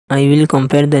I will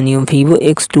compare the new Vivo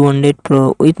X200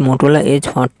 Pro with Motorola Edge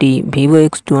 40. Vivo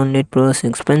X200 Pro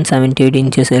 6.78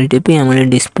 inches LTP AMOLED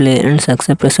display and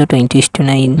success ratio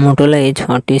 20:9. Motorola Edge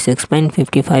 40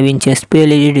 6.55 inches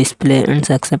PLED display and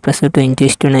success ratio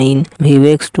 20:9. Vivo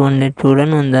X200 Pro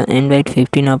run on the Android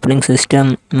 15 operating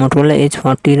system. Motorola Edge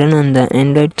 40 run on the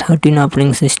Android 13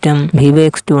 operating system. Vivo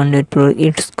X200 Pro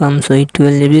it comes with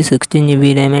 12GB,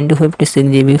 16GB RAM and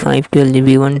 256GB,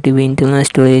 512GB, 1TB internal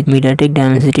storage. MediaTek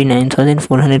Dimensity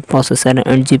 9400 processor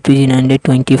and GPU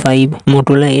 925.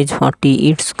 Motorola Edge 40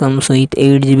 it comes with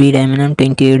 8GB RAM and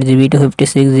 28GB to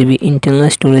 56GB internal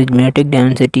storage. MediaTek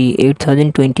Dimensity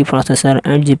 8020 processor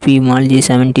and GPU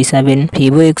G77.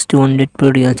 Vivo X200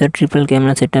 Pro real set triple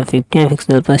camera setup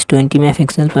 50MP plus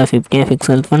 20MP plus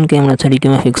 50MP, front camera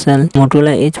 32MP.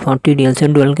 Motorola Edge 40 real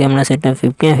set dual camera setup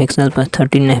 50MP plus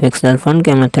 13MP, front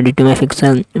camera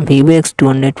 32MP. Vivo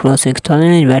X200 Pro 6000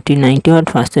 mAh battery, 90W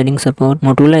fast charging support.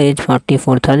 Motorola Edge 40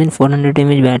 4400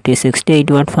 mAh battery,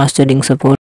 68W fast charging support.